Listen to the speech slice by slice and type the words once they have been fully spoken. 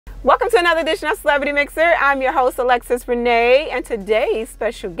Welcome to another edition of Celebrity Mixer. I'm your host, Alexus Renee, and today's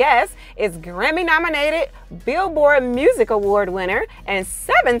special guest is Grammy-nominated Billboard Music Award winner and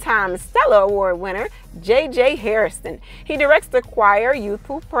 7-time Stellar Award winner, J.J. Hairston. He directs the choir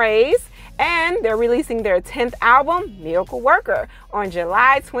Youthful Praise, and they're releasing their 10th album, Miracle Worker, on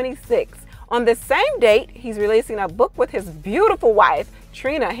July 26th. On the same date, he's releasing a book with his beautiful wife,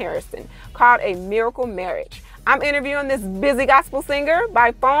 Trina Hairston, called A Miracle Marriage. I'm interviewing this busy gospel singer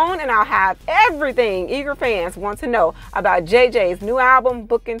by phone, and I'll have everything eager fans want to know about JJ's new album,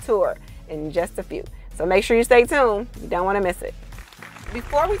 book, and tour in just a few. So make sure you stay tuned. You don't want to miss it.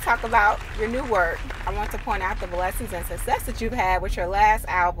 Before we talk about your new work, I want to point out the blessings and success that you've had with your last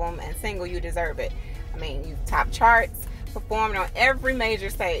album and single, You Deserve It. I mean, you've topped charts, performed on every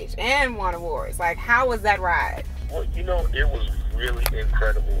major stage, and won awards. Like, how was that ride? Well, you know, it was really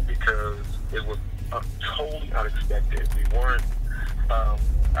incredible because it was totally unexpected. We weren't, I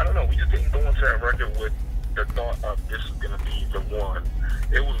don't know, we just didn't go into that record with the thought of this is going to be the one.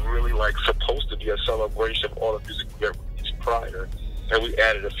 It was really like supposed to be a celebration of all the music we had released prior, and we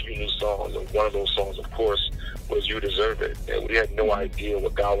added a few new songs, and one of those songs, of course, was You Deserve It, and we had no idea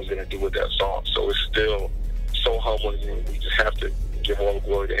what God was going to do with that song, so it's still so humbling, and we just have to give all the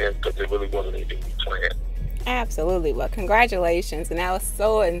glory to Him because it really wasn't anything we planned. Absolutely. Well, congratulations. And that was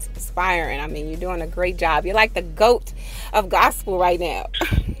so inspiring. I mean, you're doing a great job. You're like the GOAT of gospel right now.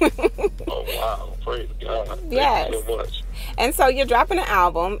 Oh, wow. Praise God. Yes. Thank you so much. And so you're dropping an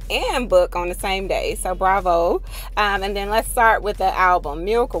album and book on the same day. So bravo. And then let's start with the album,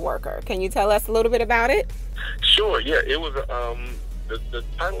 Miracle Worker. Can you tell us a little bit about it? Sure. Yeah. It was the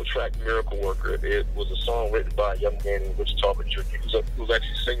title track, Miracle Worker. It was a song written by a young man in Wichita, Virginia. He was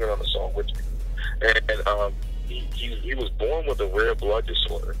actually singing on the song with me. And he was born with a rare blood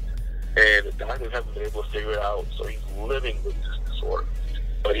disorder, and the doctors haven't been able to figure it out, so he's living with this disorder.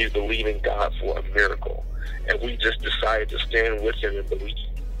 But he's believing God for a miracle. And we just decided to stand with him and believe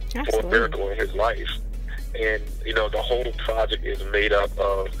for a miracle in his life. And, you know, the whole project is made up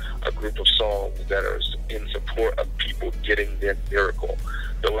of a group of songs that are in support of people getting their miracle.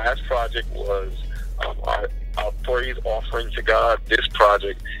 The last project was our praise offering to God. This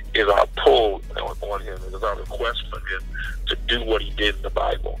project is our pull on Him. It is our request from Him to do what He did in the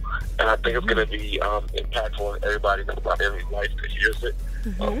Bible. And I think it's going to be impactful on everybody, about every life that hears it.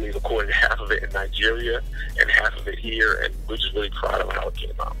 We've recorded half of it in Nigeria and half of it here, and we're just really proud of how it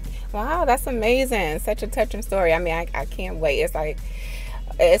came out. Wow, that's amazing. Such a touching story. I mean, I can't wait. It's like,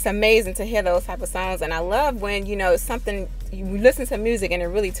 it's amazing to hear those type of songs, and I love when, you know, something, you listen to music and it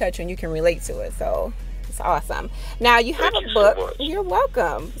really touches you and you can relate to it. So it's awesome. Now you have a book. So you're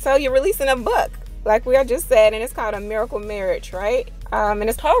welcome. So you're releasing a book, like we just said, and it's called A Miracle Marriage, right? And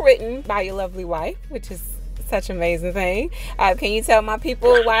it's co-written by your lovely wife, which is such an amazing thing. Can you tell my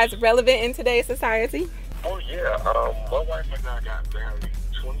people why it's relevant in today's society? Oh yeah, my wife and I got married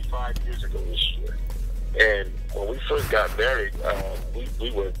 25 years ago this year, and when we first got married,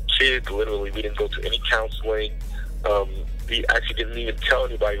 we were kids. Literally, we didn't go to any counseling. We actually didn't even tell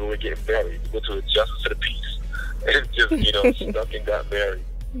anybody we were getting married. We went to the Justice of the Peace and just, you know, snuck and got married.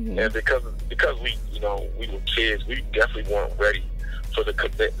 And because we, you know, we were kids, we definitely weren't ready for the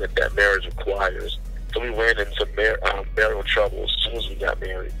commitment that marriage requires. So we ran into marital trouble as soon as we got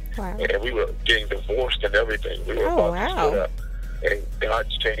married. Wow. And we were getting divorced and everything. We were about to split up. And God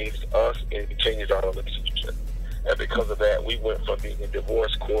changed us and He changed our relationship. And because of that, we went from being in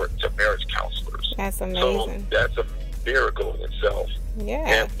divorce court to marriage counselors. That's amazing. So that's a miracle in itself.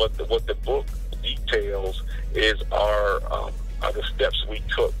 Yeah. And what the book details is are the steps we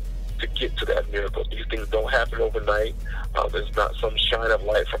took to get to that miracle. These things don't happen overnight. There's not some shine of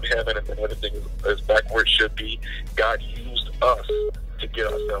light from heaven and then everything is back where it should be. God used us to get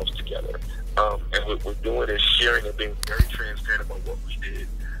ourselves together. And what we're doing is sharing and being very transparent about what we did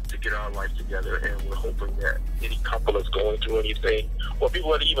to get our life together, and we're hoping that any couple that's going through anything, or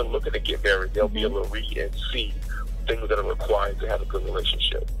people that are even looking to get married, they'll be able to read and see things that are required to have a good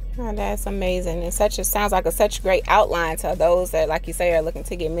relationship. Oh, that's amazing. And sounds like such a great outline to those that, like you say, are looking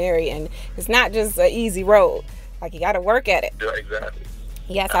to get married. And it's not just an easy road. Like, you got to work at it. Yeah, exactly.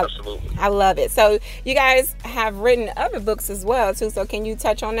 Yes, absolutely. I love it. So you guys have written other books as well too. So can you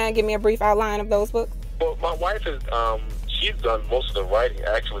touch on that? Give me a brief outline of those books. Well, my wife is she's done most of the writing.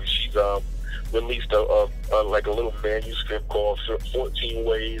 Actually, she's released a little manuscript called 14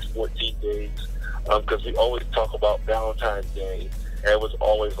 Ways, 14 Days. Because we always talk about Valentine's Day, and it was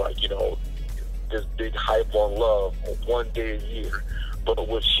always like, you know, this big hype on love, one day a year. But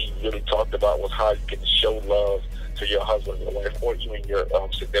what she really talked about was how you can show love to your husband, your wife, or even your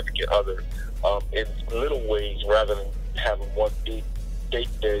significant other in little ways rather than having one big Date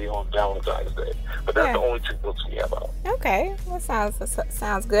Day on Valentine's Day. But that's the only 2 books we have out. Okay, that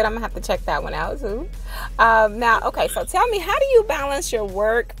sounds good. I'm gonna have to check that one out too. Now, okay, so tell me, how do you balance your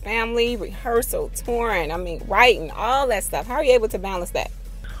work, family, rehearsal, touring? I mean, writing, all that stuff. How are you able to balance that?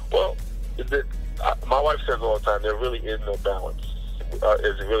 Well, my wife says all the time, there really is no balance.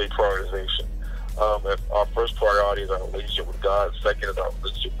 It's really prioritization. Our first priority is our relationship with God. Second is our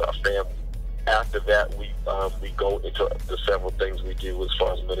relationship with our family. After that, we go into the several things we do as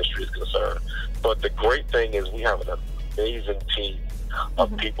far as ministry is concerned. But the great thing is we have an amazing team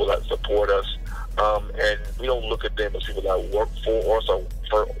of people that support us, and we don't look at them as people that work for us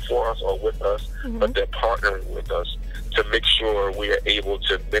or with us, but they're partnering with us to make sure we are able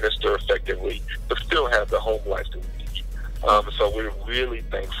to minister effectively, but still have the home life that we need. So we're really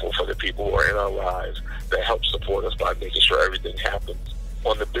thankful for the people who are in our lives that help support us by making sure everything happens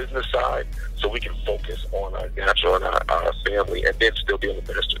on the business side, so we can focus on our natural and our family, and then still be able to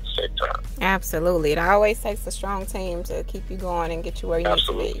minister at the same time. Absolutely. It always takes a strong team to keep you going and get you where you need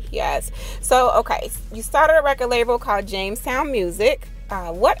to be. Yes. So, okay, you started a record label called Jamestown Music.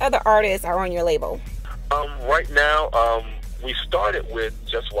 What other artists are on your label? Right now, we started with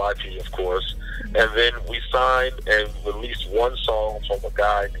just YP, of course, and then we signed and released one song from a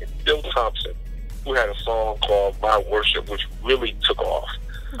guy named Bill Thompson, who had a song called My Worship, which really took off.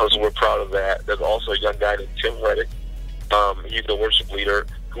 So we're proud of that. There's also a young guy named Tim Reddick. He's the worship leader,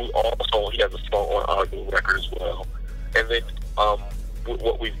 who also, he has a song on our new record as well. And then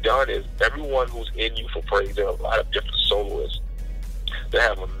what we've done is everyone who's in Youthful Praise, there are a lot of different soloists that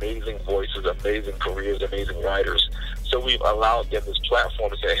have amazing voices, amazing careers, amazing writers. So we've allowed them this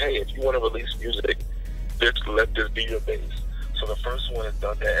platform to say, hey, if you want to release music, let this be your base. So the first one has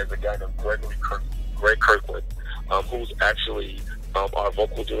done that as a guy named Greg Kirkland, who's actually our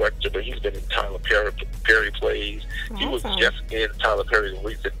vocal director, but he's been in Tyler Perry plays. Awesome. He was just in Tyler Perry's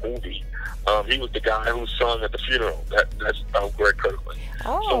recent movie. He was the guy who sung at the funeral. That's Greg Kirkland.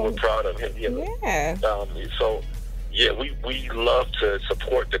 Oh. So we're proud of him. Yeah. We love to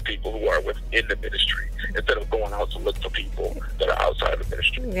support the people who are within the ministry instead of going out to look for people that are outside the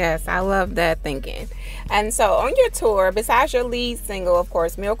ministry. Yes, I love that thinking. And so on your tour, besides your lead single, of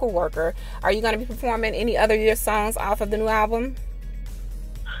course, Miracle Worker, are you going to be performing any other of your songs off of the new album?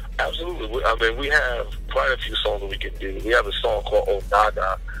 Absolutely. I mean, we have quite a few songs that we can do. We have a song called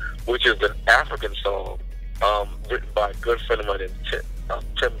Onaga, which is an African song written by a good friend of mine named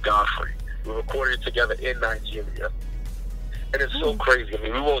Tim Godfrey. We recorded it together in Nigeria. And it's so crazy. I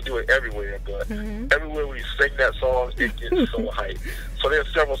mean, we won't do it everywhere, but everywhere we sing that song, it gets so hype. So there are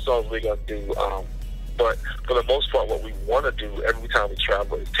several songs we're going to do. But for the most part, what we want to do every time we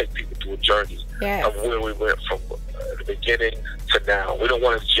travel is take people through a journey of where we went from the beginning to now. We don't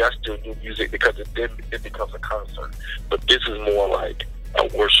want to just do new music because then it becomes a concert. But this is more like a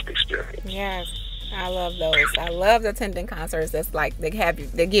worship experience. Yes. I love those. I love attending concerts that's like they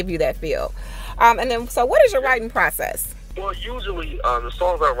give you that feel. And then, so what is your writing process? Well, usually the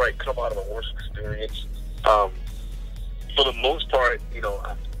songs I write come out of a worship experience. For the most part,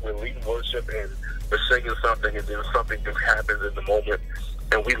 we're leading worship and we're singing something, and then something just happens in the moment,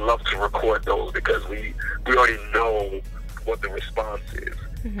 and we love to record those because we already know what the response is.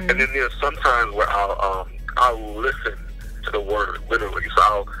 And then there's sometimes where I'll listen to the word literally.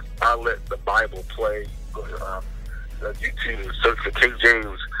 So I'll let the Bible play. YouTube, search for King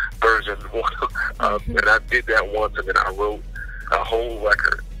James version, and I did that once, and then I wrote a whole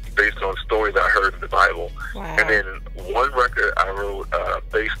record based on stories I heard in the Bible. Wow. And then one record I wrote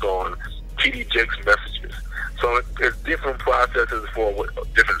based on T.D. Jakes' messages. So it's different processes for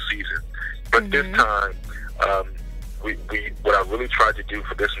different seasons. But this time, what I really tried to do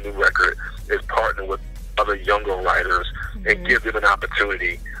for this new record is partner with other younger writers and give them an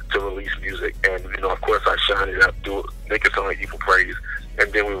opportunity to release music. And, of course, I shine it up, make it sound like Youthful Praise,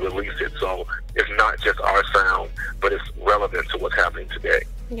 and then we release it. So it's not just our sound, but it's relevant to what's happening today.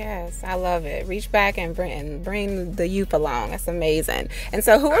 Yes, I love it. Reach back and bring the youth along. That's amazing. And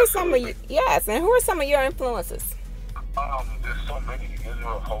so, who are some of your influences? There's so many.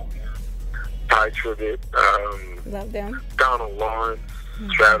 Israel Hope, Ty Tribbett, love them. Donald Lawrence,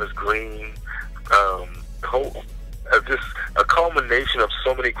 Travis Green, Hope. Just a culmination of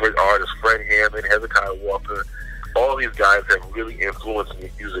so many great artists. Fred Hammond, Hezekiah Walker. All these guys have really influenced me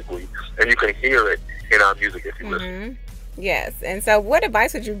musically, and you can hear it in our music if you listen. Yes. And so what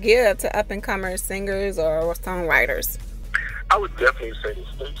advice would you give to up-and-comer singers or songwriters? I would definitely say to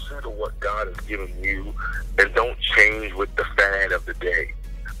stay true to what God has given you and don't change with the fad of the day.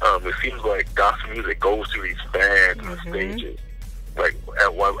 It seems like gospel music goes through these fads and stages. Like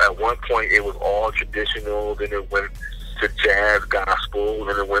at one point it was all traditional, then it went to jazz, gospel, and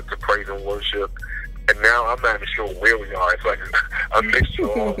then it went to praise and worship. And now I'm not even sure where we are. It's like a mixture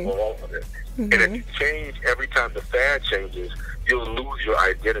of all of it. And if you change every time the fad changes, you'll lose your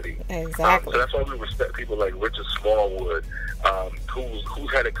identity. Exactly. So that's why we respect people like Richard Smallwood,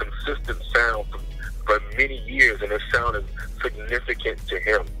 who's had a consistent sound for many years, and his sound is significant to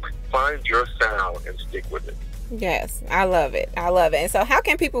him. Find your sound and stick with it. Yes, I love it. I love it. And so how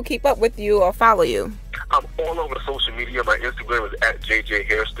can people keep up with you or follow you? I'm all over social media. My Instagram is at JJ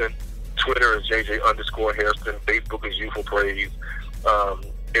Hairston. Twitter is JJ_Hairston. Facebook is Youthful Praise.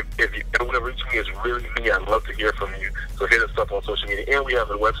 If you want to reach me, it's really me. I'd love to hear from you. So hit us up on social media. And we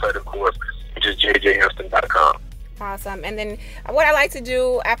have a website, of course, which is jjhairston.com. Awesome. And then what I like to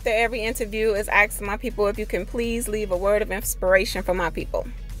do after every interview is ask my people if you can please leave a word of inspiration for my people.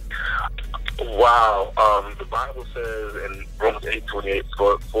 Wow. The Bible says in Romans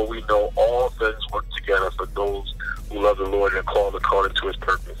 8:28, for we know all things work together for those who love the Lord and are called according to his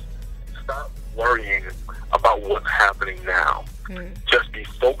purpose. Stop worrying about what's happening now. Just be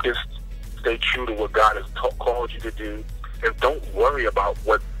focused, stay true to what God has called you to do, and don't worry about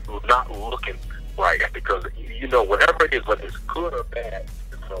what's not looking right, because you know, whatever it is, whether it's good or bad,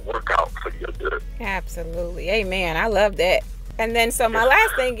 it's going to work out for your good. Absolutely. Amen. I love that. And then, so my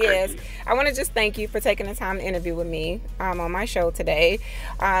last thing is, I want to just thank you for taking the time to interview with me on my show today.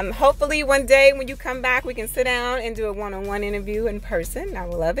 Hopefully one day when you come back, we can sit down and do a one-on-one interview in person. I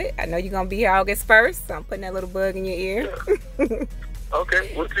would love it. I know you're going to be here August 1st, so I'm putting that little bug in your ear. Yeah.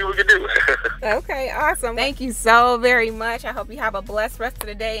 Okay, we'll see what we can do. Okay, awesome. Thank you so very much. I hope you have a blessed rest of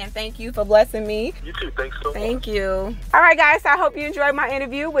the day, and thank you for blessing me. You too. Thanks so much. Thank you. All right, guys, I hope you enjoyed my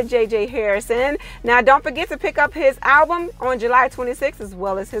interview with JJ Hairston. Now, don't forget to pick up his album on July 26th, as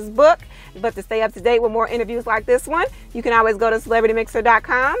well as his book. But to stay up to date with more interviews like this one, you can always go to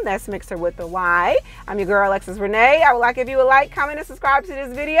CelebrityMyxer.com. That's Myxer with the Y. I'm your girl, Alexus Renee. I would like if you would like, comment, and subscribe to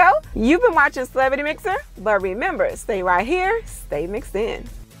this video. You've been watching Celebrity Myxer, but remember, stay right here, stay mixed in.